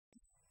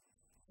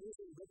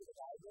usually read the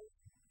Bible,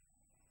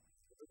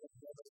 or the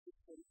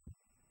Revelation,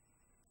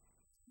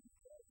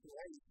 or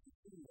all you can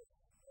see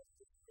of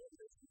the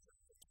Revelation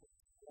chapter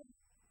 21.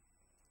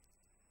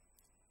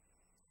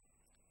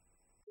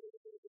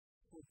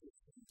 Focus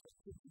in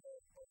particular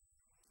on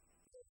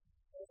the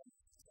 7th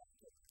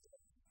chapter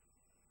of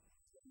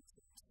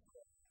Genesis.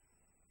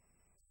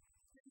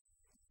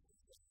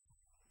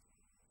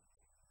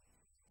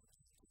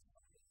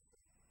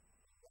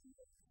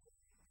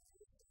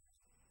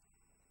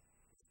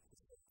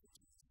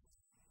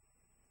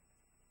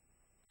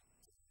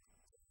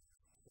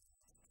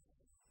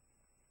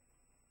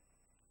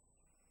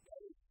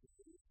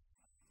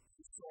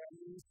 So I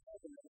use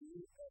heaven and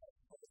use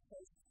for the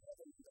first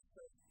heaven and the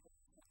first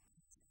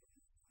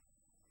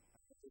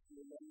if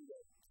you remember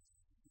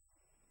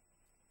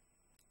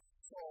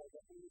Saul,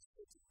 the Holy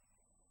Spirit,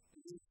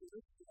 and in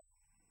Jerusalem,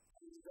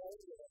 and in Rome,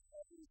 the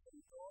heavens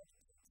and God,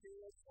 the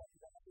tears of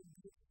God and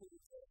beautiful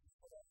return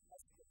for their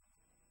husband.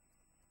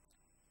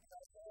 And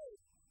I heard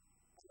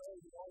the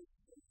voice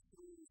from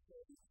through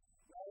saying,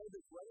 now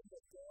the grace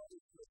of God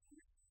is with you,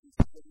 and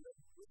the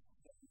love with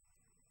them.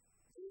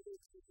 They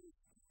will give you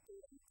people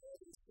and God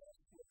is God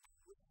with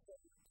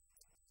them.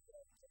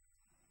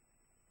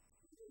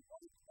 And they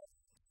want us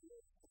to hear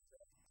from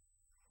them.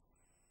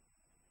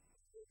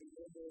 They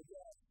remember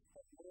that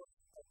the Lord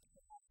of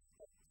the past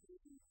of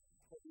beauty,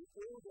 for the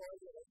old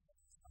order of the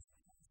past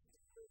of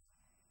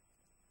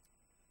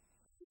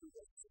beauty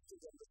was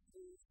sitting on the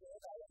throne,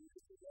 said, I am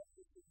looking at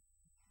you.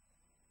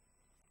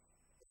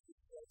 And he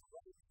said,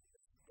 right,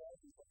 God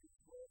is what is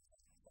word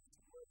and what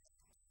is word.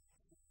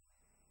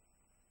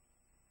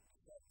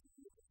 That is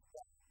the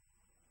stuff.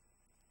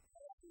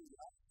 I am the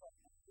outcome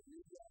of the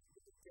media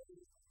with the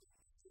getting of the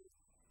truth.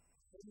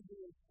 When you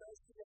are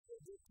thirsty of the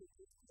way to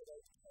get to the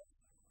right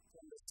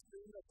from the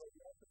stream of the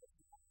water of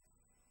life,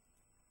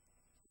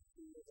 the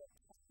stream of the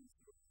comes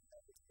with the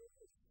habit of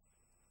the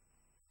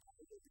I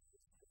will be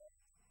with God.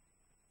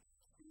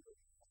 We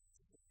will be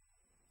with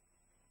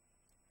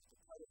the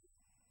part of it.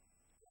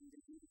 When we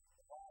need to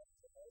provide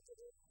the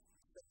elder,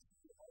 the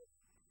people,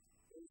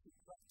 those who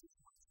practice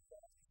much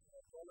God,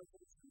 are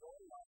vulnerable to no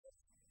life,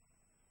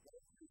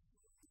 but to the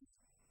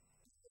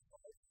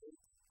provide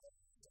faith of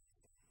the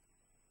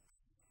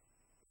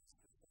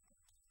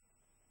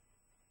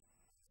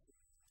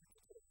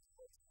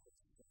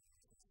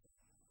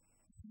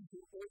who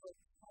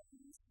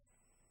overcomes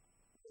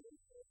the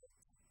imperfect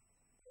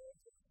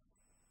character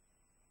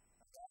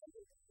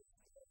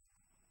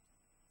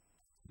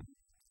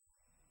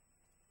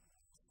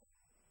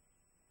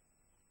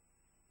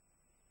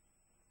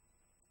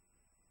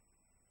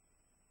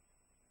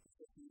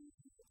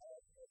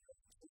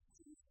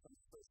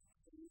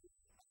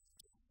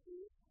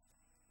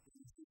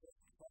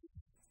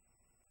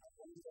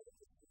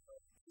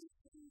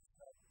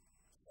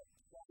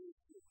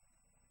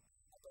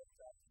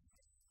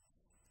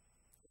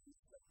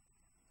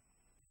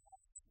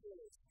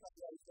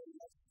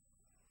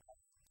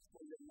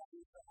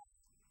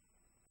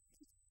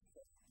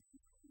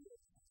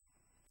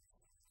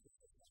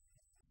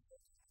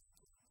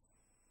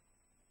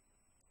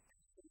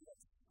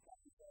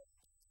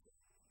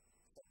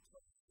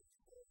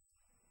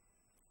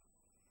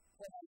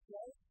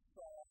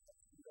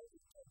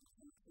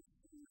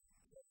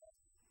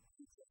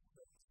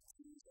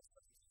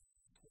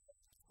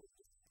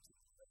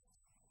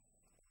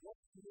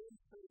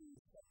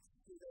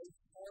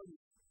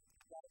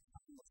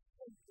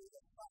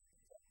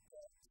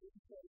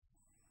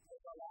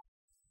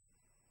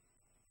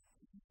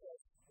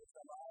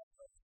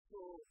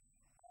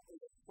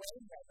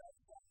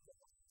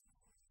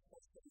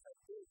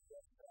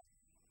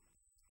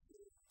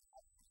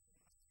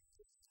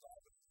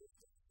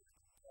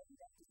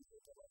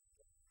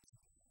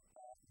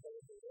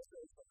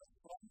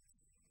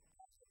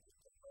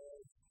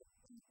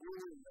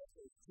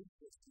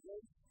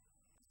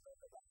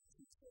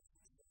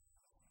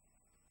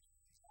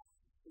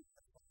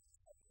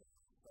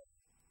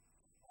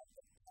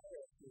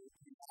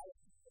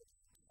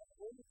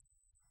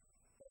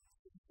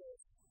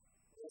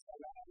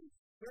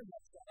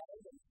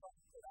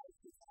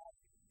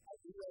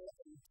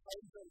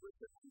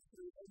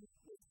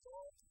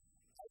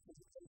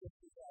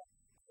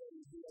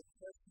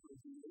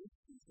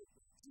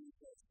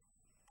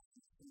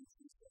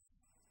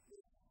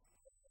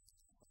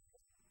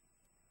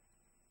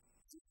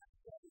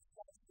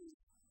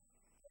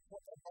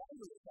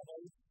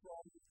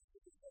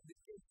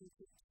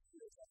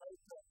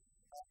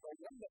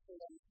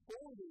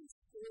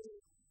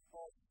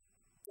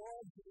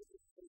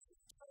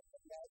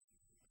of God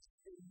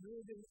is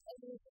moving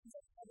everything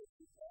that other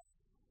people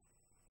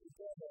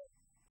together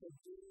to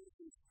do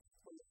this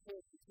for the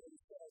purpose of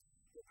themselves.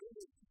 The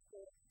really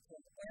people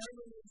from all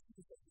the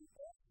nations of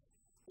people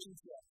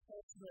into a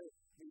personal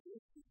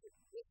relationship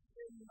with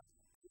them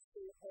to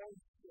stay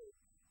also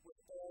with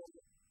all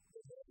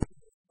the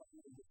nations of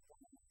people with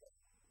one another.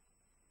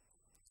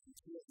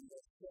 It's really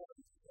a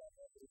story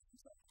that is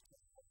such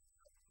a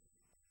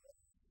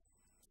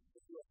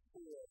if you are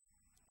poor,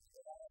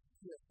 that I am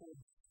here for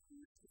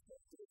you to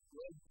get to the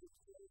great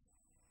situation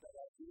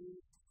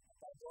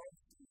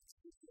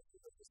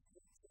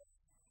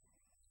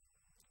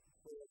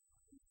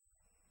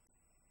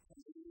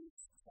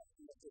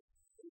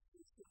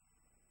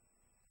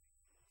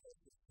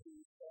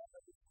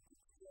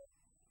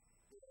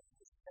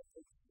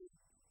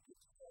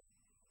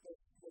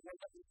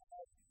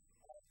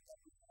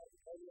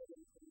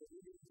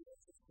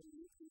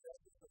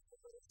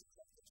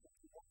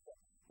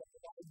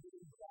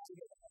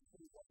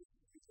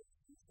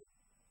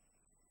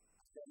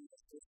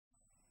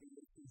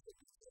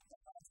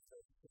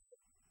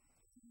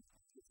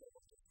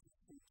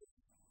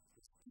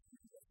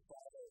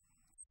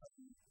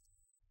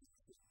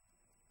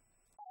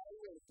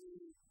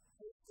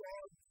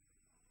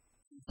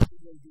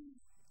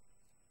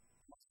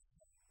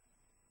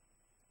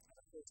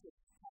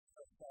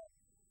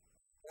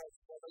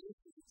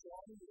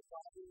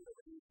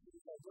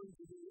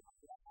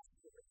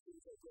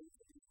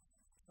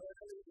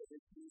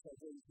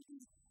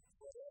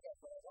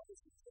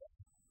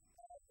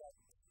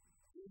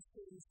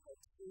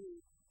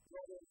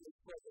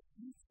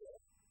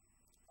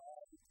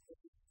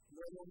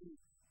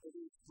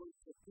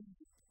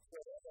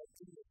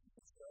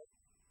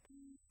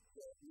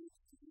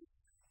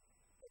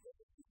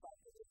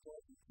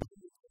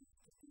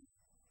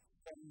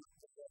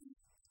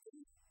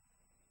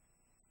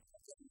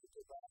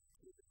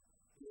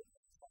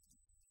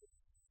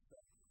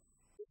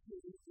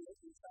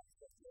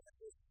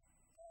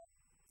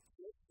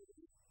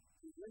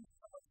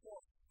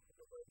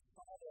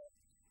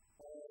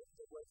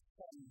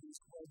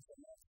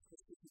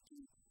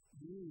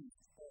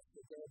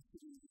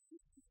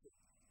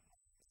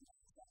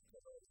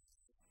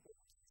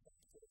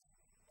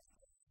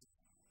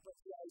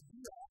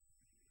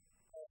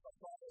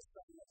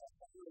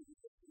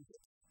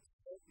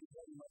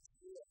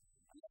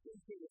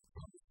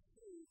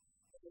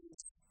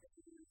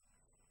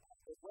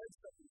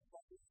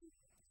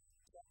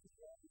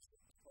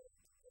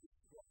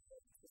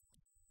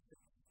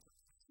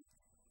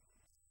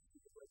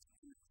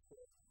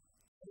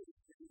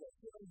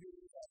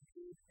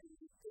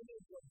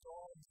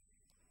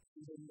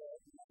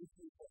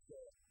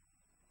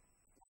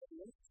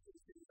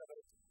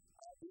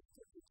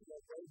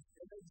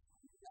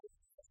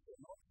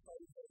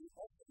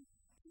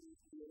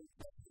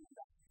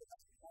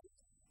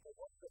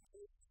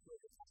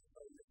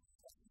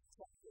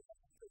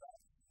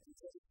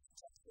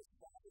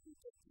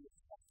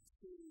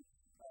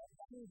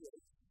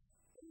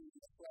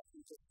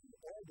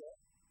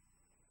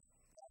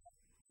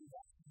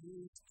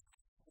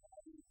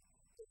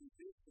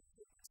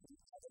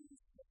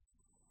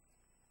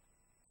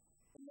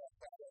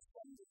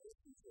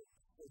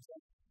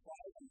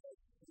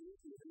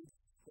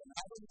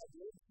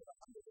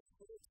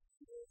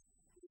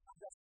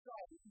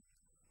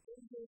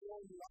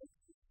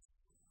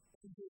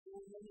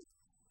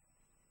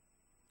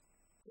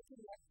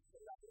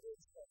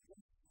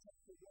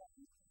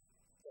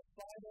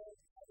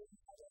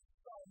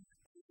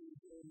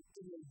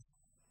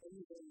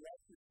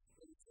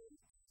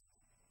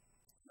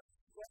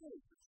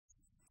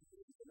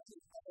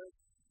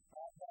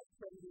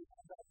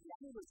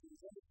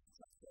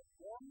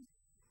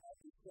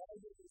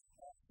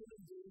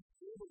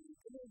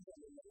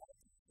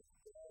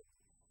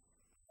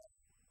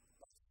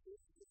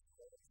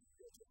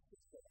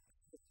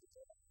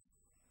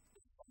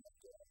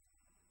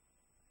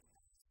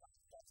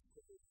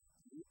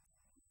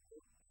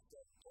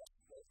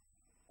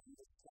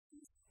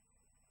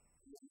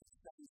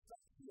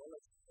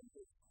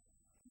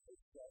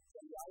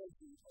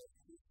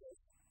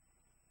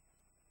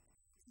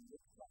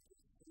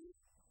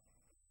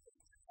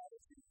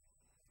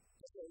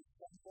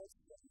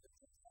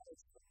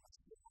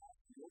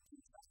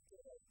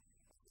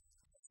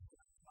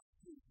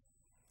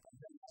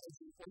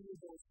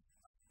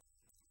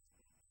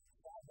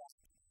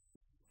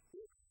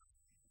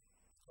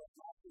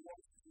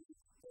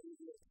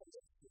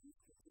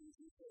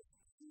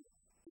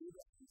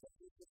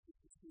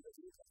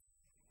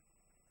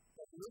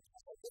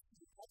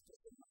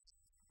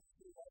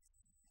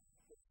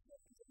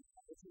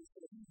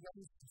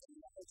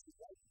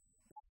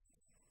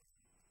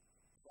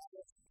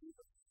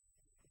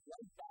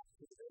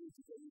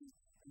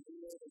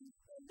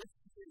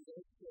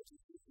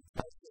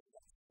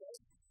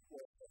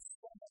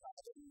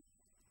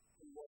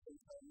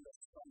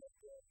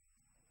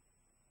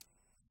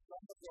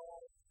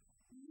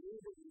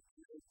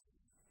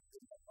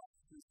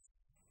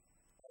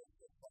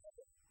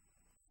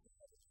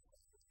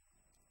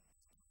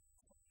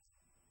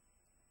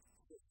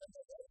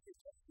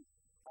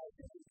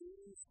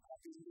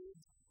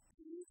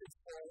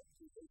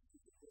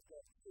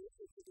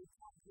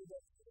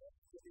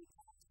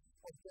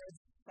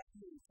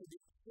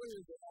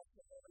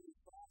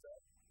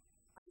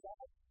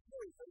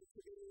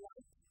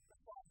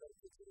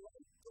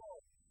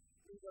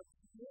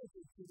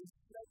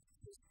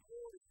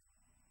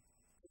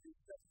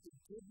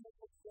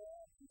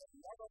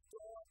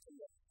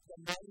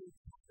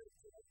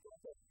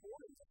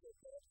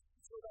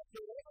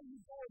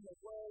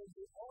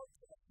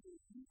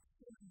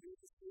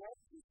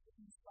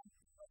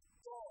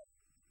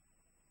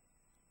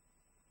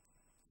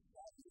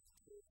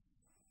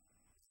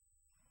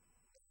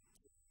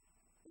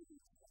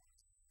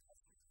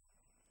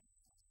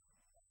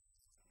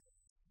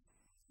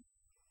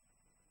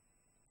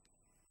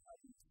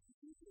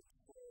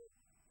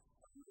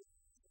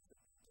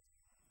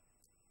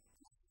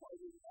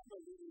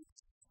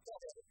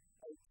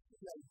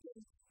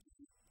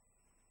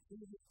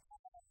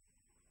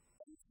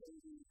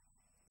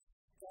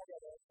God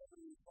our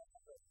Heavenly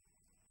Father,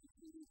 and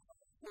to be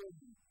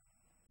according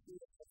to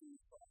the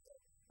Heavenly Father,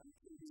 and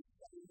to be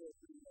standard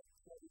in the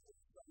place of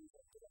sons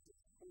of God,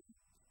 according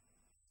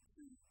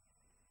to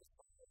the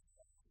Father of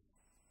God.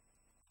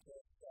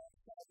 That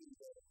having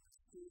the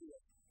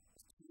experience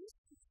to this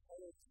is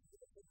followed to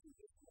the Heavenly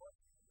this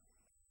morning,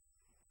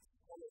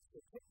 followed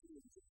the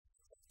Heavenly in this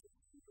chapter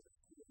to the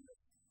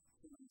experience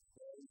to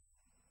pray.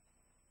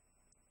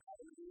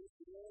 Hallelujah,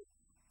 Lord.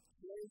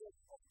 Kingdom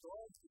of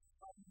God to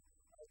come,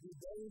 we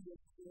know the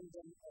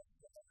kingdom of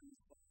the Heavenly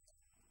Father.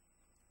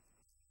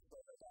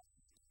 Whether that's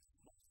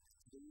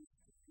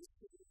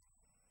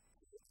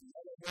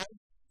another one,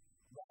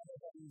 rather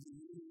than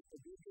being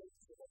obedient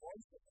to the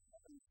voice of the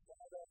Heavenly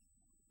Father,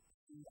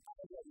 and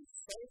either we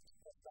faith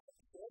of that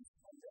voice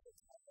on the other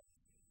side,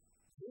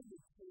 we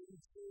became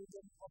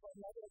children of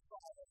another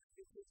Father,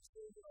 we became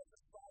children of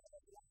the Father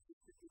of life, we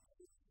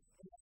became,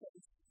 in a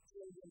sense,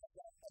 children of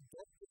that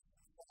adopted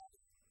Father.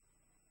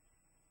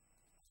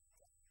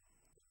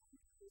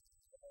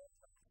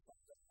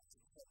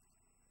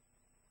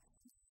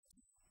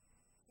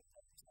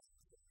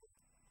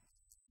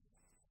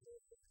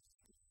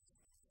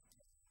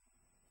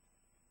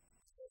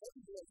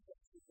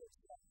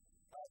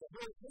 The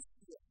whole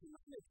history of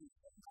humanity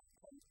from that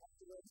point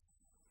onwards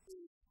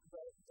is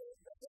the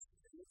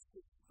history, it's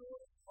the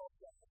story of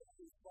the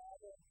Heavenly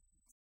Father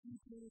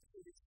seeking to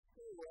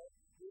restore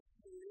this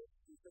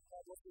creation that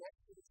God was lost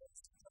in the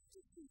Genesis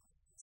chapter 2.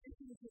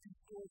 Seeking to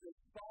restore the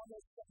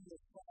Father's and the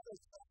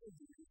Father's family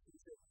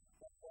relationship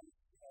that once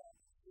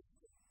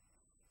existed.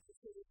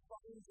 So we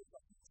find in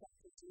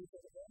chapter 2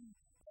 that again,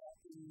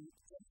 in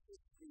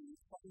Genesis, the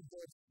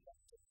 23rd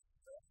chapter,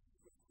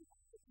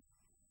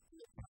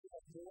 the time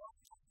of Noah,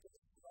 after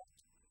the flood,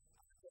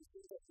 the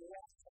thing that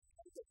Noah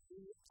had the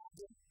new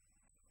Adam,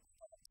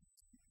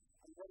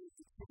 and what is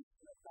the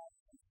function of that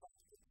and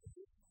function of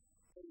this?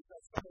 It is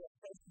that some of the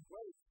first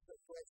words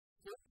that was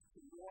put to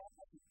Noah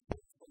as he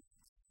put from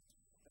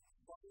that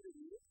finally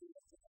looking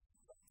at the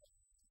structure.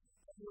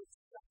 And he was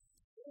that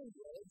same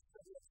words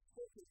that he had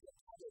spoken to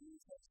Adam in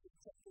Genesis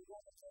chapter 1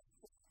 and verse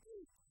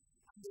 16.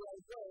 And they are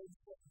words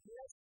that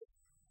blessed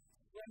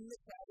when the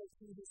Father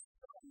to his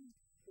Son,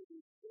 who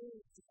is going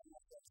to come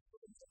up as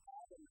friends of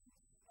Adam,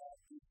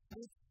 be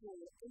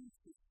fruitful and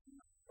increasing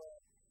for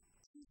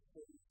his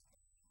faith.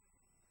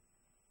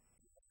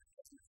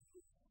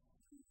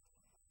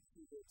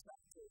 To the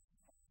chapters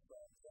of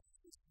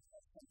Genesis,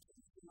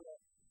 something similar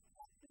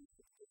happened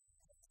in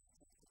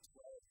chapter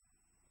 12.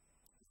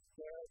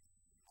 There,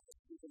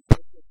 you can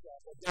take this God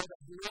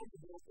has made the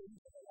whole thing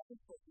for the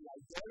life of the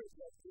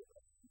identity of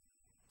Jesus.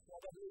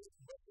 Probably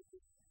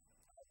represents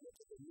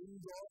the new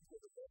God for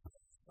the birth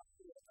of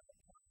something at that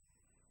time.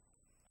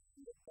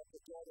 And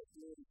the God of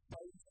glory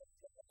finds us,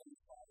 the Heavenly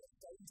Father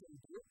finds and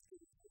breaks the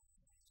truth.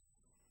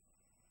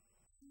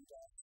 And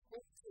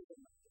spoke to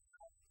them at the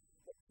time.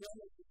 The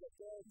promise of the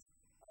God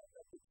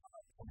that become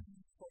a time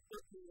for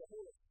breaking the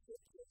whole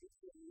scripture which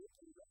we read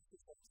in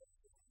Genesis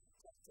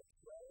chapter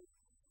 12.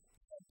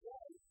 And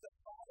why the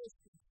Father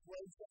speaks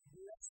words of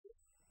blessing.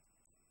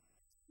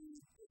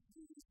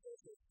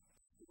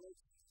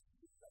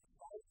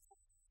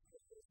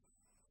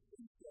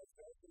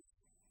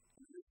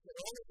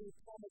 All of these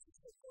promises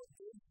that God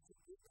gave to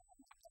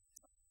Abraham at that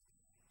time,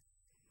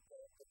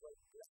 the word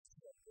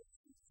blessing of this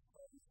is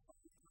from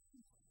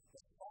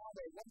the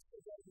Father, once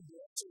again,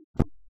 blessing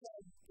from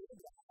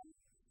Abraham,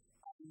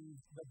 and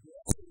the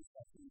blessings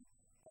that he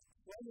had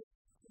promised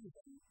to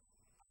him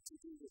to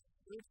do with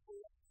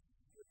fruitfulness,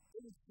 with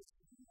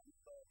increasing and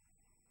for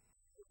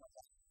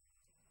Abraham.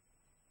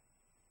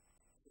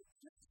 So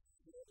just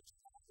here is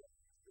Father,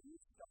 the new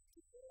stuff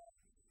to there,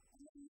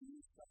 and then the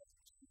new stuff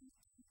to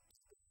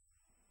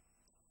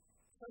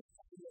first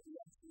time that we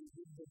actually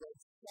read the word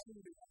study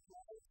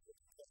applies to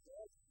the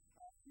word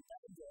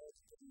evangelist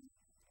in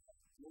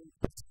New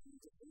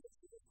Testament in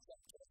Exodus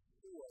chapter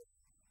 4,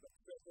 the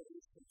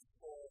preparation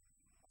for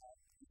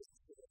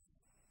Exodus.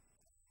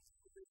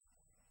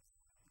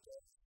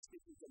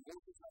 Speaking to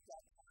Moses at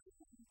that time,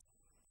 and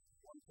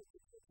one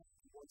particular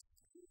time was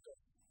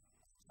Exodus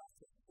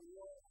chapter 4,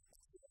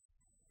 Exodus.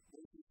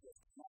 Moses was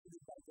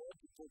commanded by God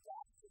to go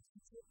back to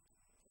Egypt,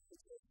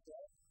 which was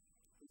dead.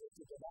 He was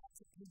to go back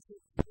to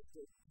Egypt,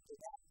 go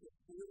back to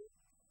Syria,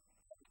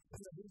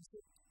 and to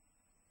Egypt,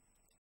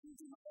 and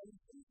denied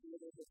and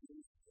created the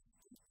nation.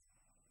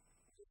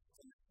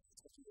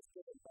 But he was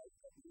given by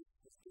God, to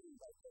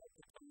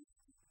come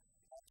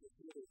after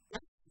creating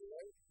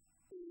Israel,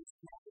 who is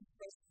not the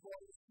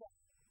firstborn son.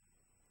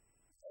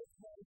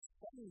 Every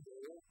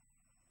Sunday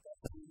that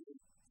he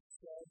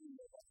said in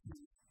the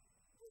Latin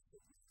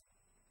worship,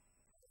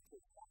 the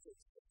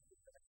passage of the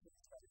Genesis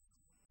study,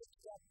 it's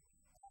that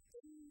the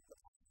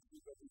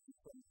people who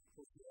become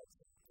Christians,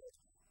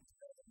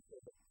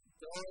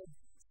 God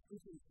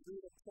speaking through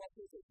the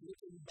prophet is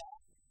looking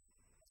back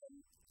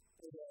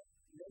over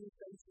many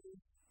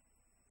centuries,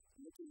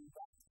 looking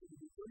back to the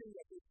beginning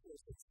of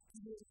this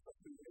experience of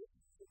the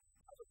relationship,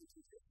 how the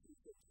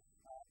relationship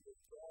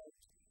with God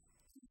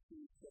into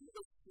the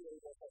mystery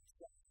of our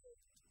structure.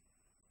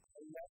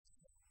 And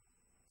that's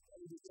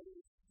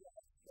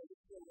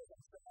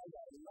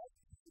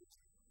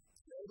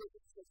later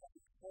it says that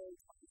it's called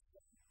on the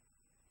same.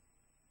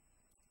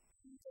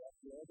 And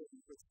the other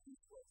university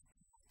was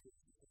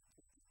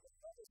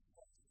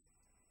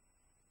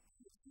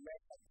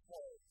met at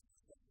Paul,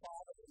 the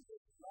father of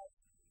his life,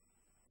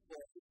 for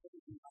it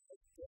was not a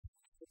death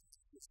of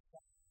his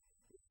son.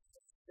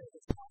 There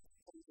was not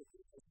only the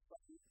his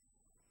son,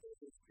 there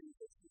was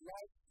his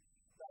life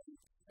that he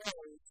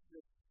carries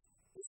this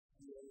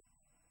year.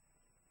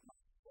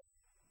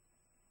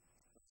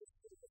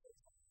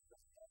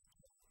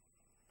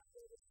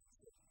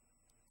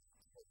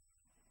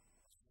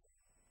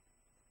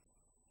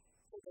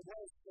 So the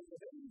way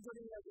that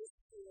everybody of this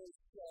is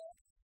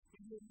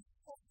being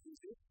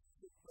confused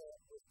with God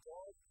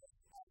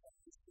and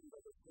this thing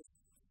that is this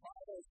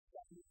Father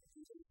that needs to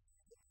be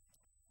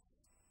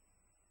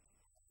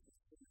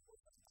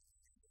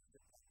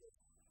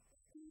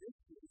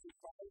the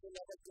Father will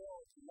never go.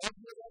 Love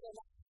your other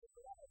life.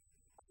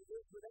 I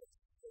live with it.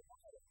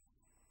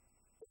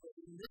 But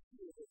in this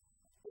year,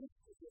 this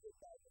is the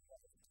Father of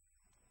God.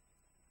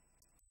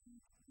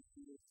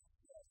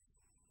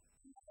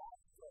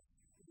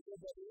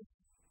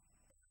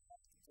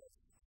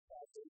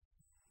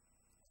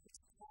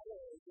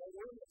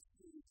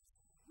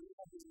 We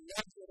have been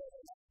loved with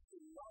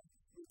everlasting love.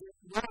 We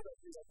didn't know that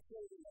we were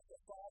children of the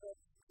Father.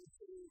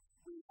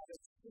 We have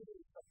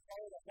experienced the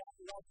power of that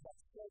love that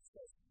sets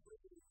us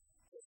free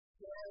to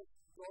share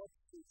God's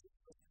Jesus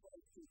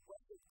Christ to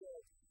what is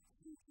good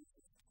through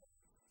Jesus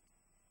Christ.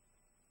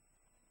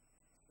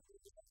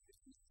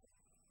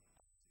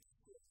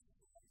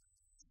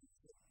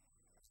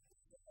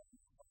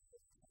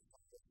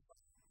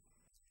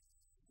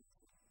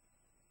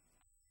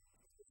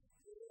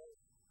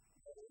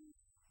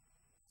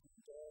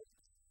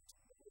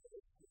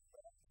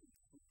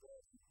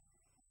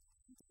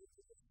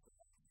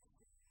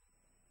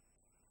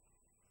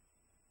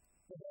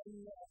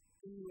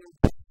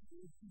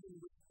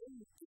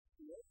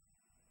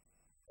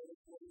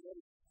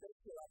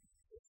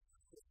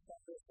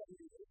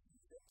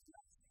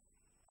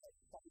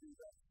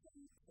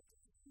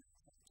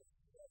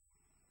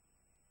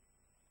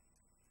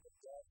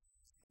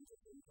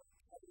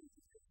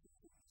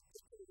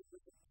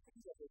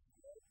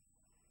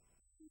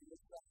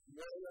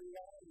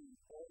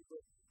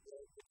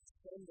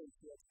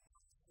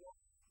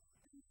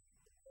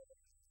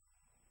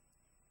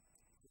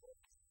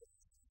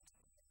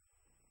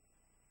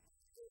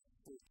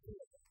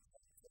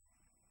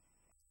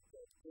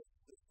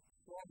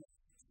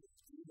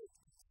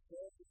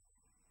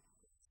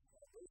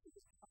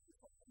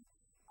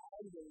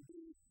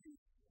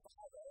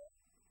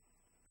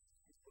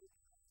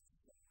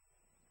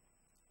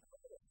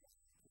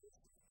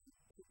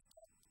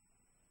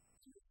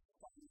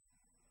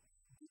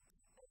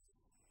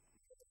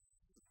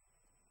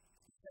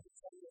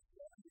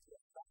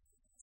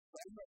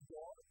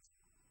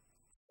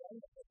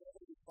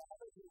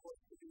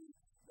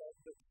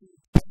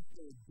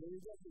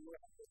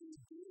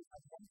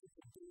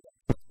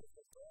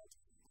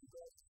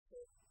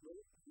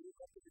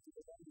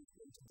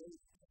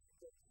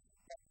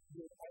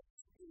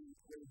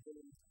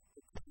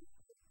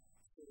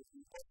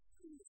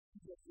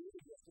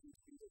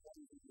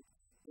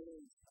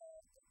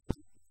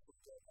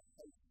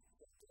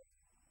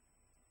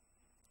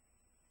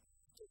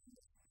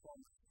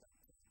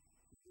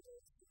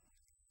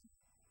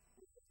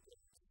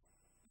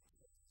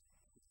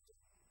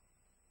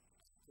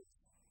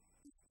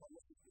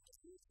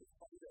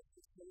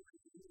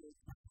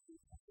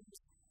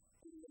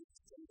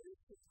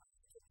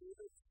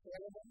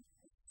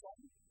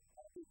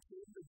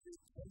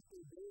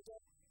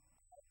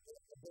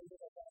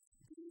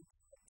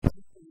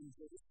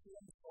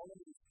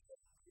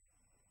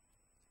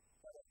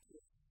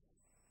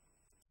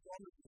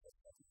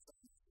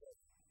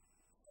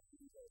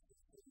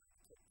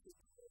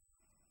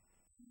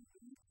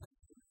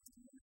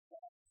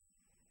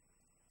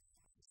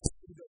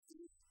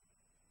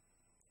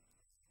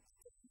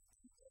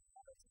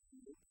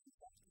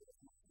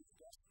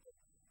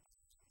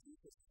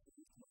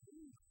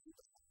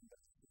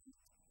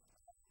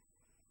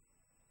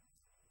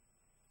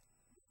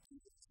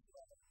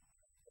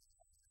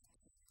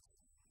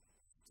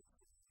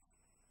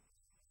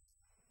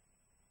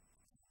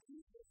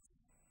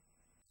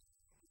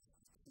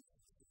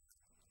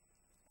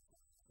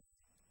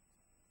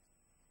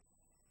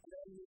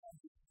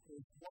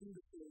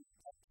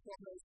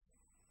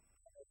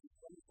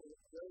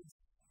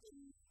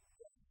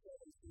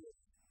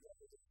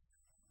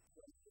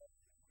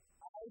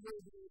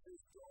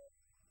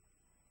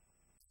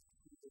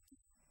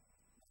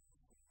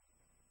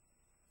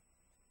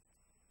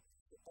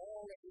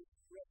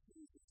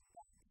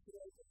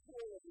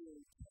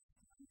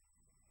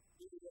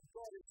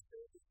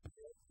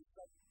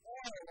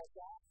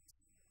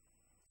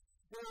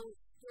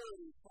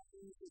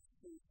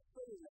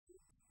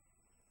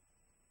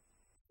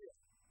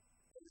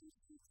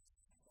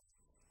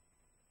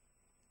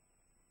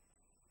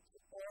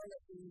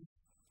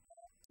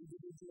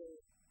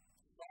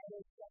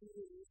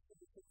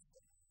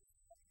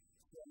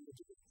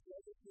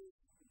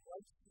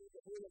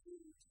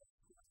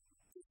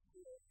 this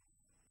year,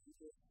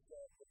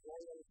 the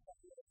royal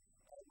family,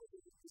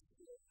 within this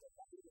year, the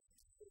family of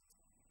the state,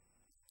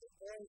 the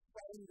very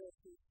founder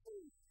who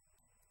is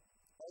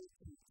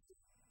ultimately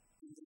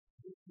in the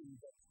vision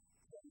that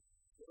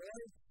the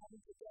very come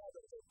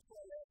together, the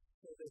toilet,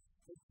 so that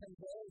they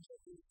converge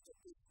against the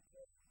big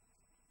thing.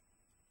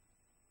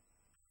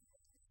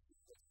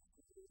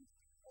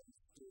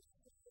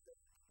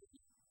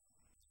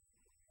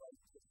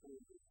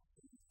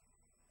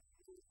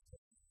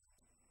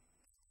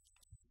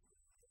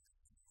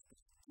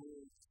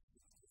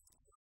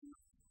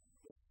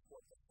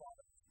 What the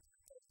Father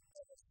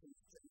of us in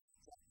Genesis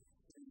chapter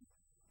 3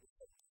 is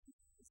that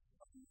Jesus is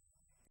coming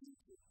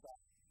into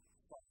that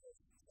Father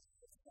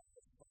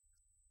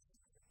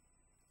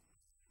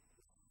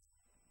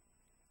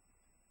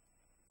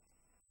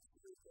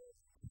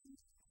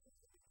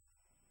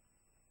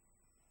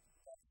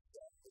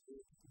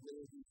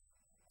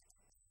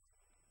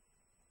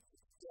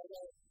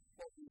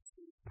what we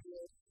see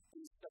here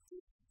is that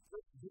this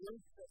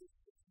group that is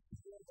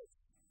together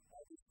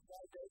this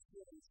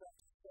foundation in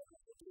chapter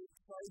 7 that we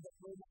pray that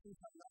we might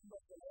have number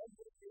of the Lord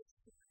with this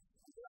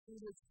and that we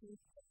will see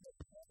that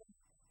heaven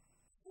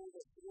for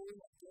the throne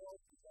of God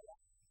together.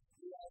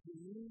 We are the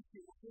new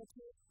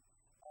humanity,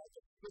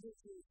 the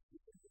spiritual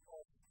spirit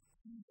of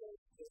Jesus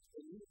that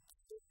we need to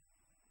do.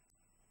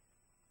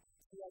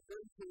 We are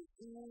going to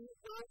do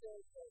all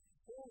of the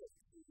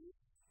quality,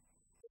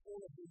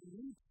 all of the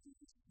need to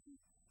do.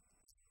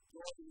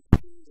 God is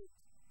doing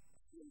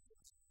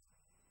Jesus.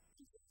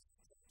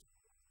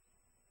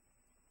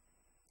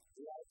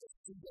 We are to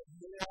see that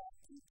more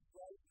in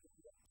Christ is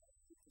the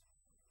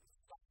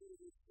something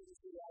we see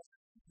as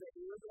the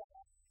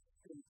Abraham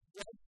in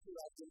Christ, we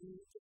are the new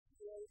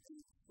Israel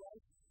in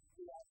Christ,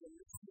 we are the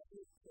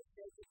Muslim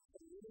prophetic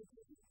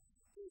community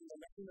in the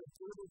name of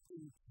Jesus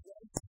in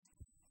Christ,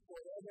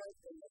 forever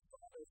in the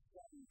Father's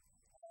Son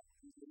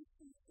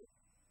relationship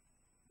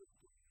with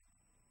God.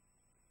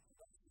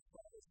 That's the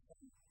Father's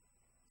Son.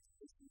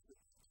 This is the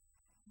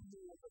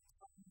key of the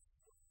times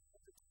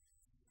of the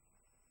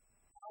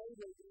how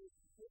they use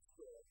this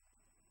word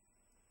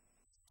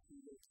to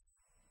make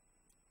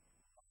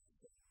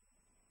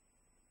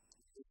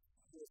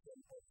this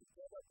one put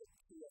together the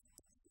key of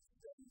the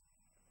study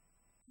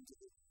into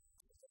the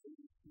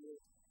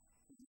here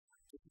in the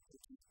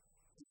difficulty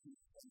to do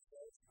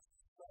themselves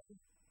study.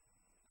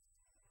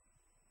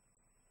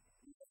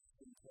 We have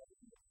been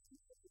telling you to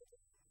do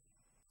the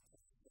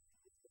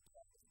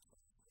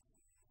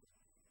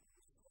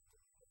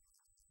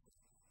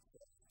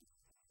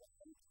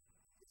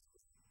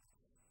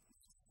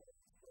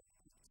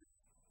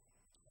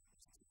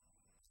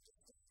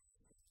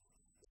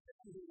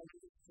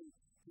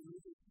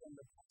from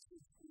the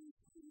passage in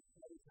the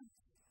inheritance.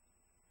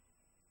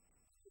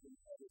 So the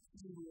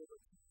inheritance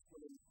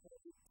will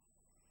inherit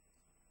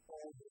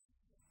all this.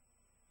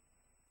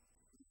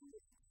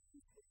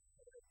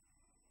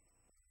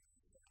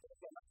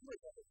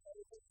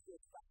 Let's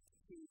get back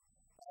to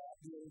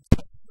the Old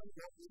Testament.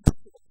 What we look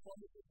at the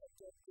promises of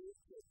God gave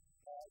to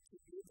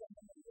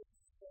Abraham and his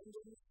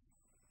descendants.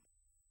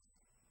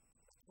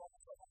 The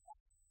promise of Allah.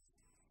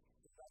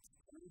 That's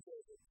coming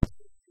forward.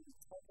 We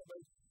talk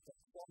about the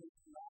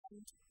promised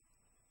land.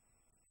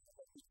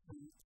 What we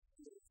can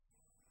do.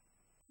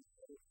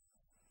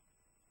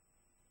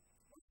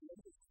 One of the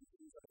interesting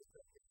things about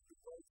that is the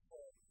word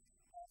for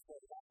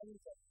land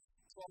that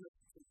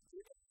promised to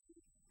give us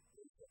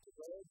is that the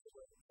word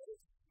of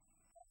faith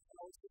and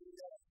also the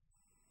word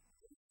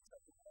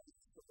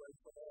the word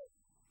for earth.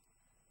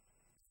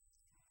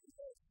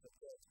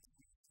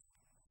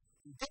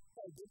 We get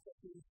by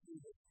differently through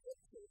the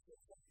scriptures of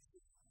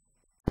prophecy.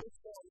 This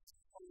one is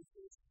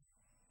conversation.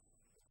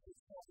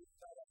 This one is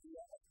that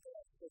idea of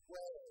the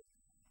world.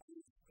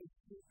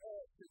 It's the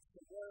earth, it's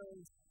the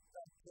world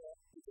that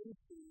begins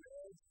to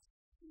emerge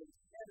the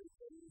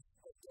inheritance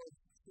of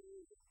God's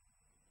children.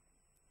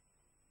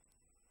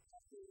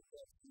 That is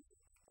what we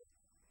do.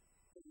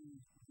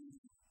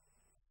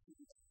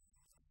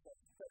 But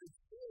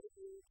it's very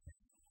good.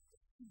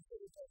 It's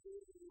very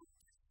good.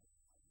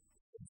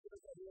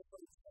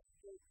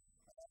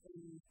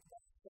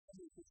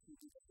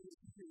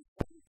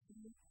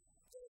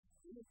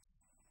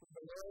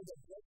 The Lord of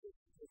justice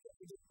is that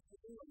he is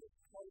putting on the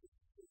point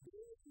to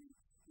do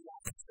the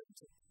action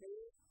to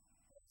pay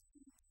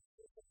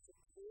for such a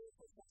thing.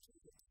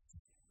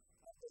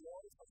 The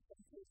Lord has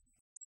something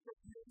for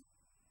you.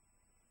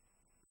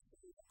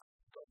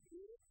 For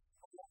you,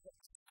 Allah has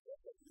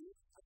for you,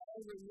 and I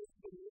will make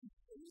the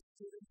nations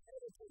to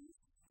inheritance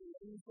the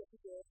land of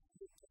God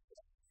with the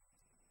Lord.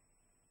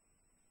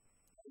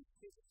 I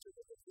give it to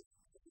the Lord.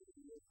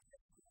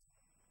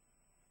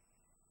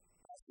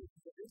 As is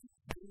the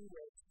thing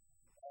that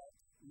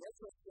let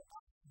us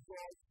ask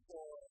God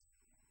for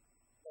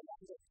the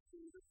land of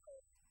Jesus,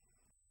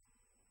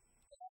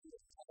 the land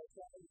of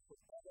Palestine, for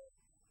better.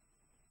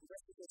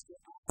 Let us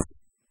ask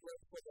God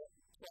for the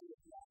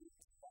promised land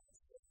of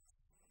Palestine.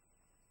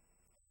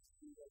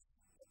 Jesus,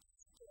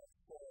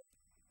 for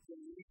the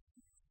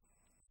nations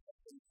of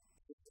the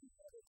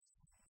inheritance.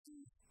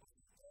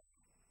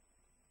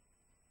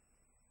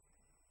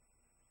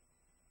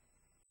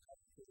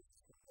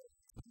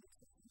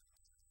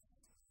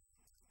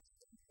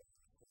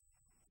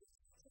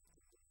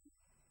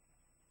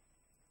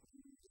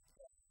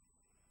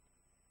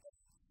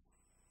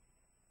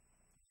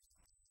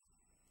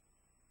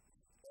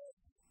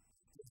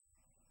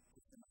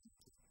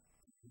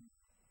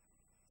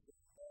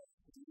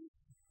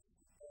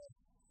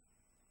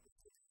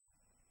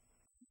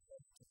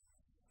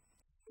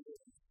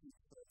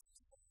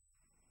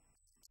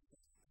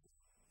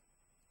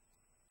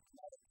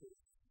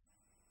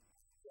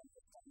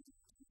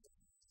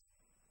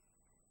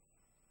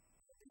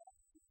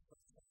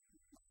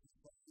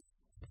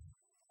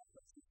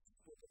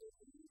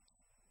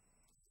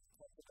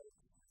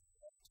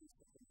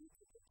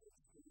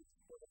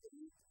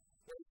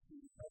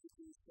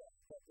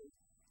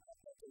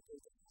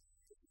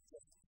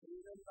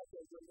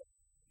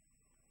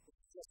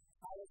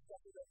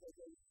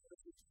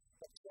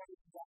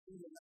 in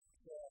that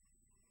time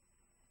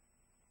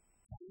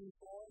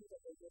form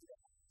that they did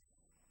that.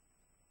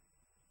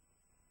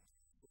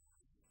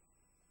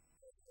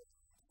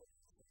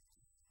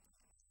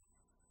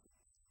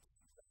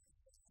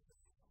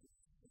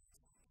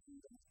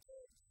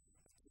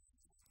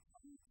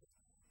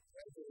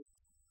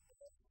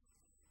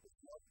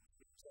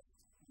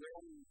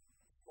 One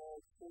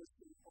small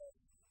portion of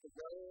the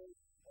world,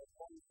 of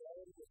one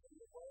realm within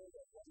the world,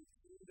 of one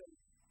kingdom,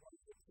 one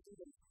of the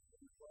kingdoms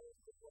within the world,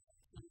 but one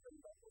kingdom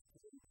that was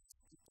given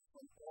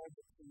from all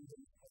the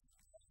kingdoms of the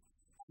world.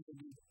 And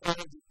then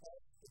all the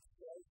earth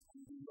itself,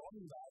 and beyond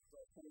that,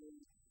 the whole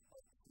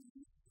of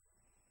creation.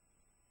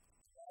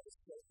 That is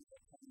certainly the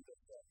kind of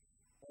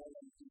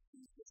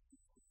all-encompassing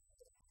history.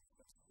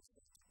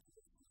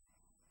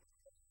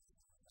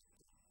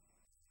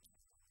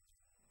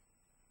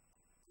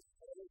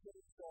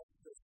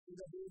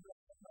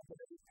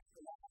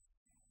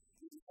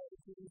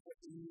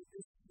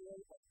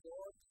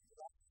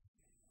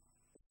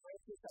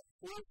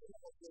 Portion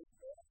of this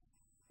earth,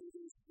 it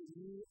is the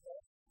new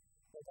earth,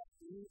 but that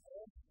new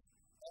earth,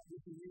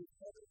 with the new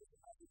heaven,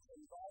 as it's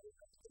embodied,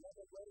 in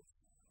other words,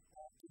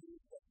 it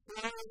is the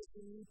whole that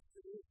we need to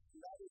do,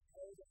 that is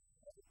all that we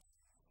have to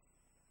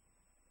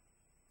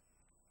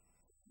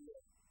do.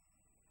 Yeah.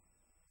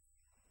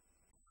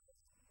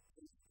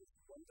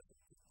 It's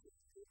wonderful to see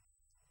this.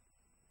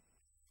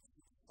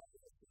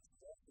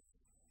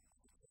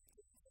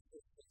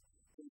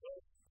 The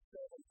Lord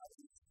said, I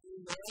will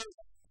see more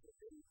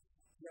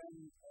when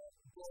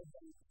God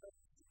and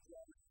Christ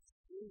can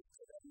speak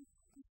to them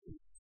and can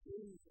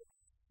speak to them.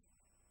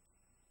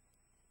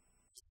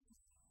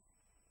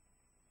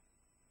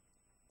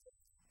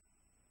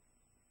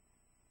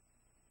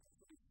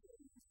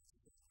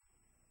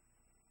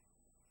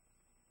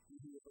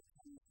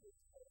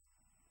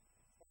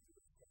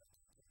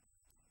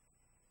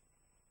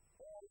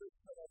 All this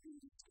that I've been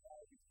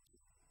describing to you.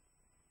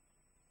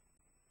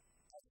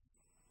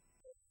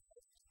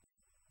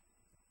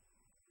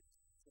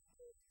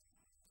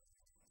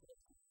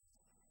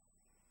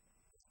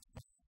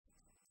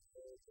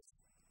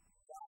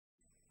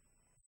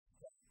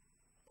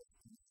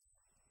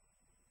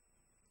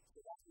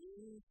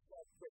 Means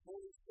that the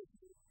Holy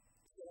Spirit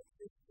that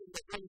is in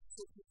the Holy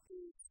Spirit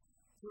is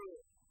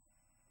good.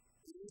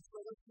 The new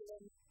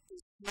Jerusalem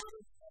is pure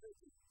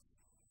energy.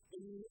 The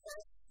new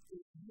earth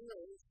is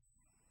yours.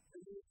 The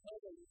new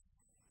heaven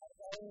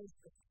allows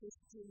the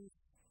Christians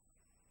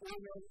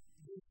honor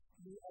this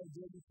new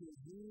identity.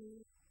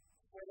 We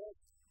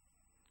forever.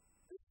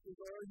 It is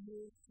our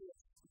need to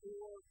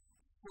explore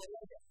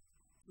forever,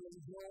 to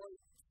enjoy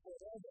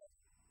forever,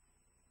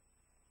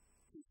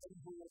 to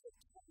endure the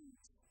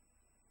times.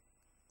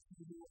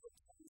 To do what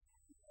comes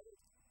to other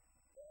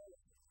all of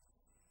it.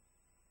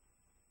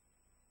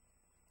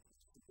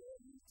 To go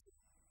into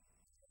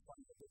a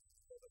fundamental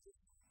strategy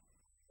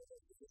that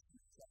is the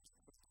business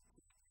sector.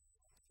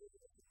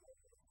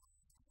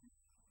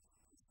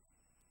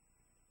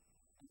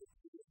 And the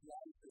key of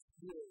life is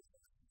yours,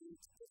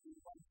 each of the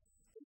one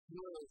is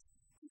yours,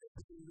 and the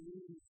key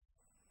means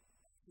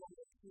from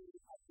the key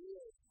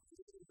ideas.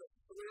 It is the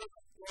thread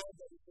of God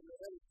that is in the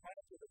very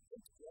heart of the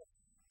picture.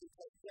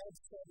 Because God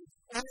said it's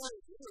all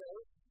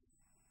yours,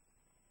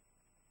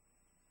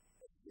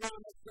 the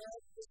throne of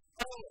God is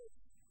ours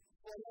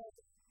forever.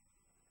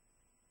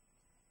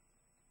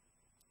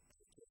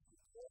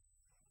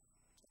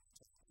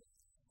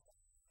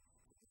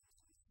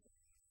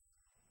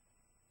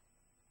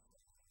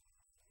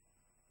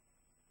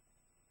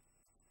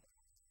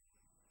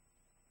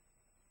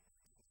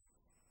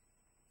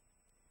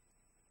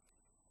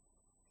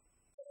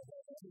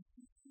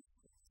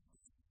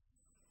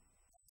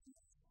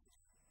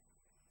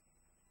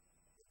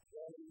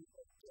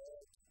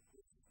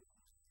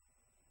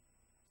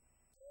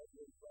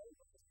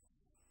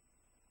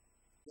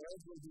 God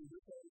will be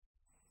with us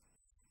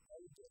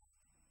all day.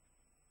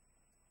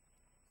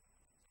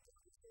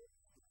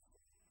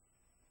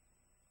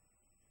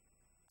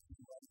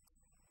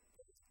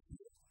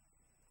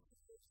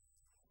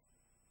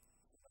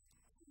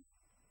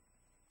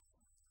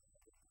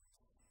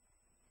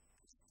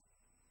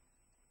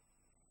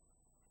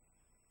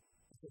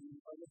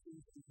 Other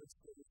things in this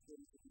case is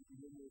going to be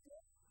number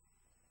one.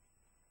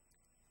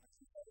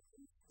 Other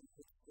things in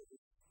this case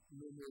is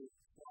number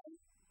one,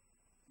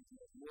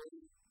 number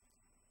one,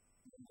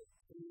 number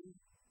two,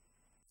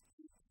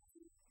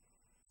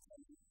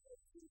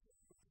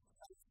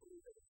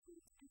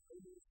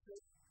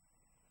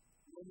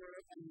 number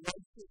and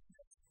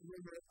righteousness,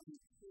 number and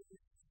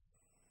truth.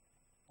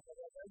 And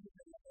I like to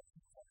say that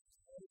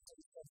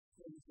that's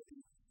going to be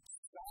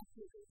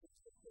saturated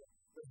with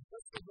the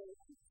visible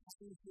and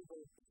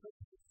tangible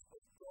purpose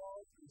of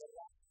God and the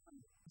life and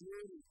the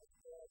beauty of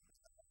God.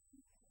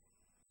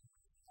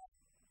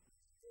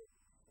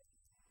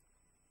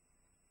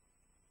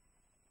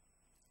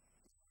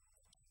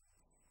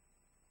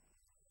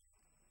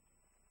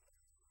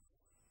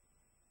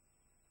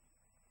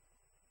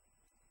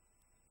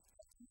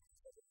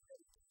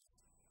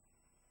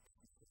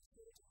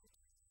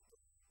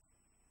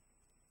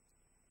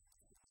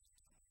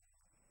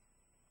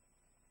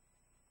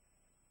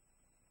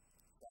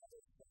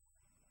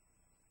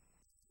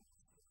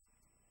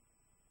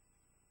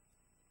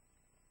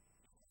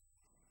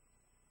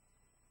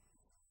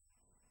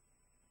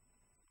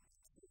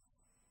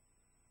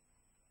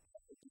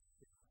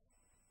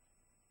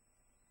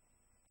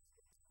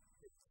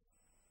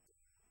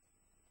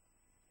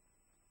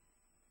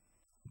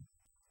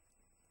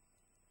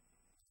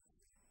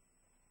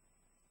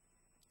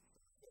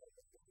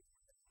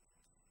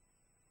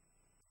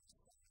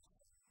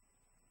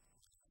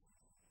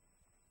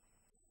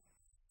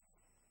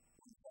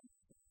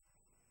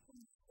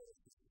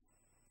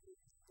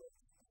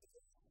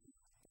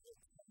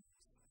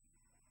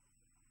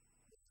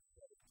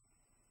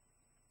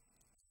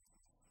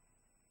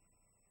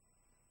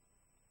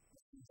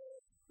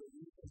 the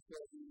reason for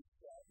these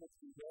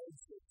empty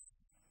roads is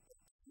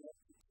not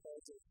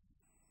because of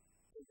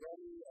the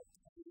running of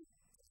time,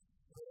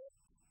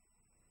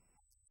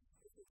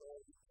 it's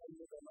already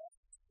under the light.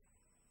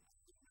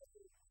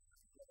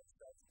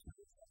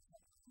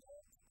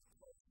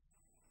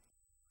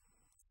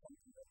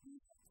 Something that we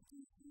have to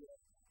do here,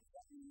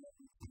 that we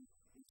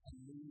can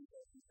move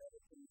or do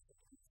better things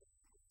that we can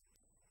do.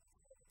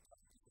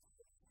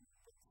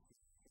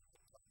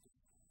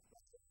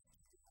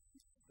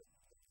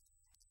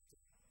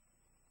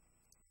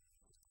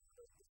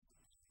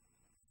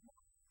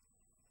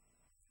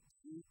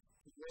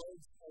 The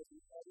roads are the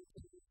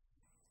educated,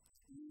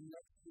 the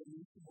next to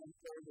need to one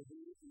for the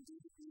road, and do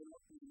the deal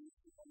of the need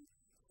to one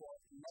for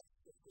next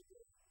to the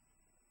road.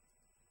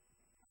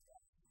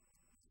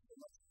 So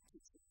much to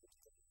teach the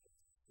picture.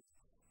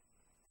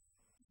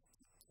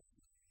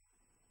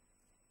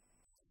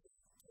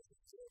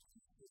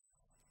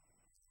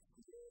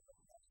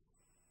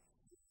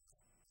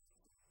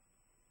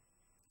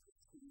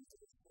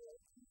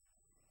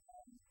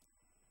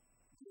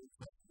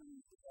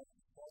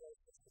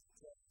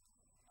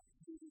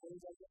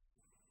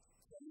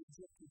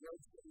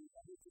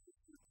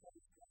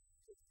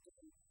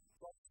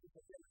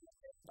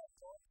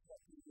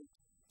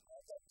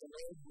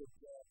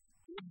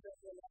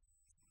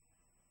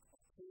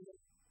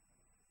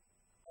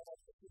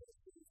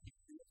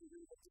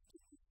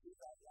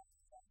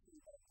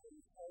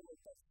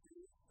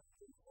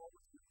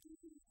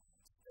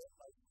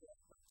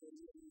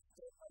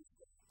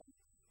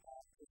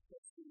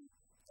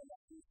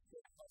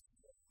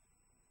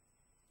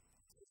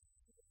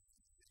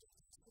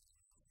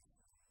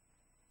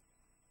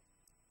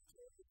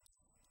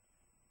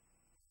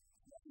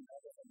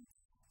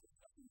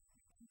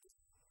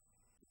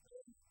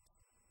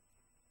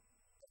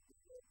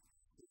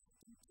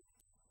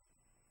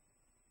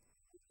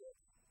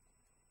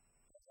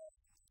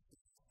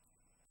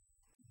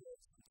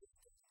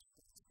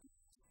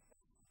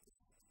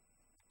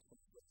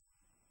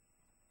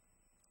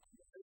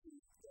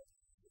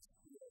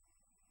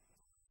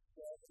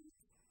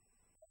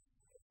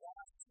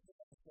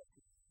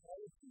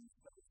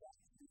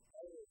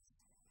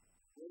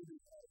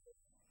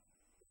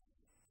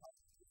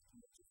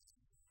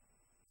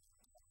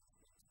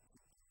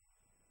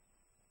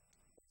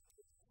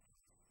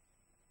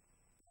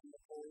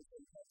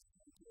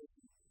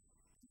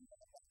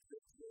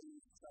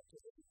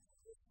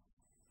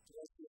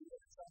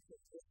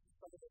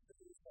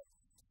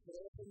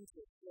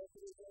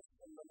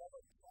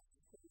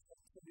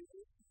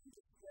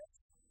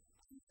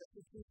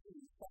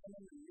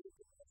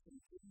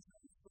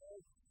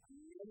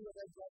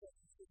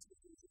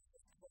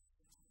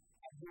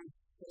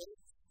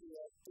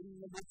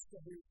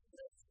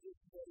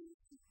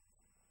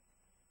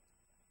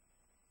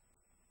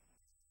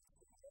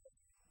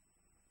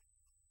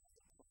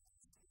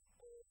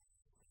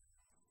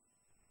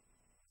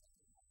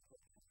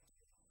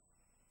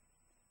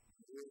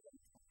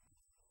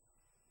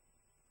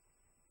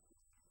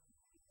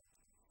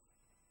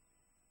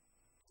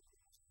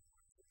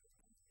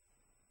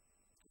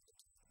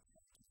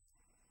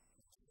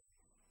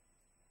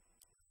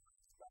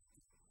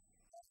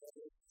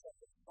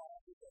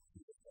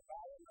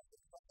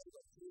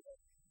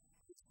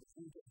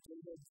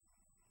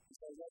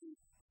 Already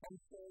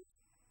comfort,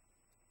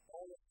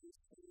 all of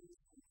these things,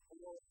 and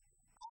for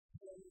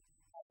action,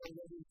 have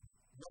already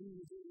done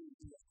the doing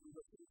in the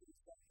conversation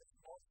that is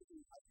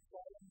possible. I've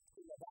fallen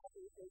to the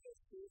body of the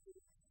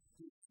Spirit,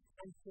 to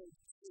comfort,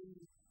 to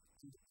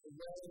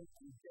learn,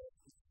 and get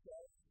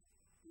itself.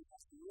 He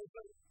has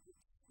delivered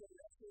the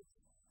message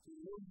to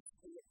live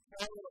in the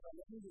power of an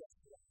endless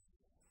life.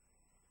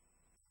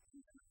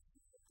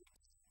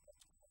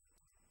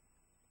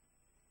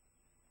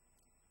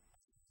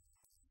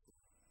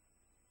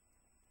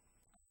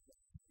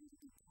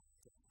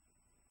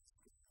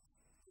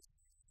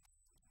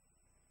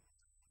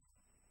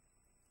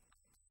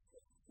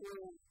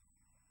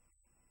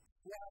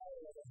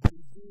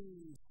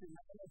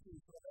 Humanity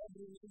for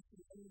every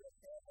nation in the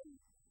heaven.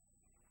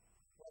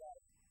 What I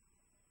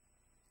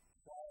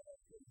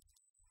can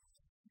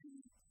see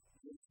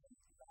is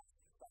that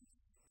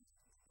something.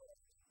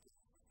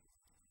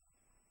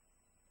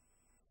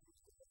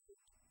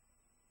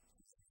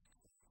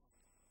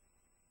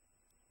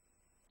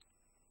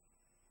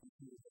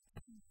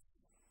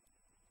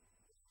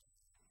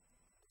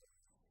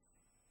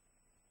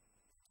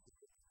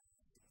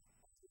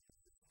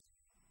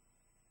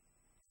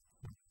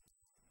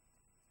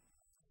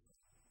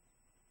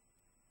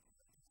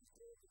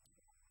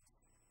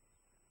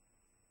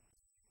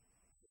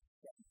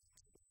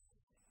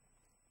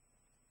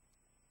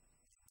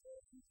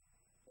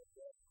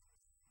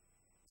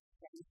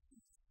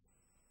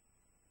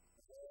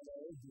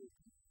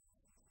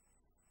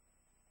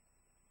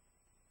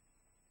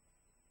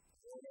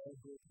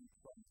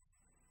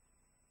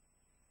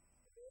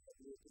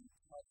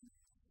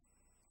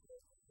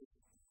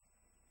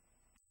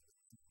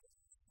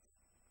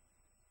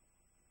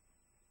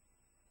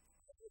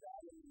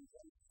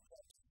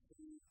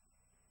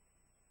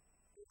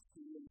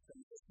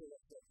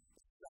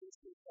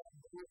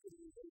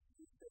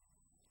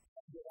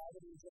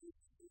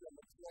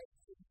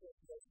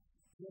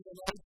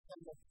 out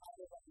from the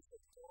paradise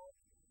of God.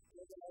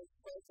 We're going to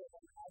focus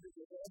on how to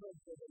deliver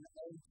to them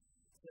out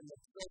from the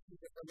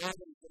presence of the Lord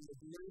and from the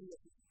glory of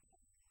His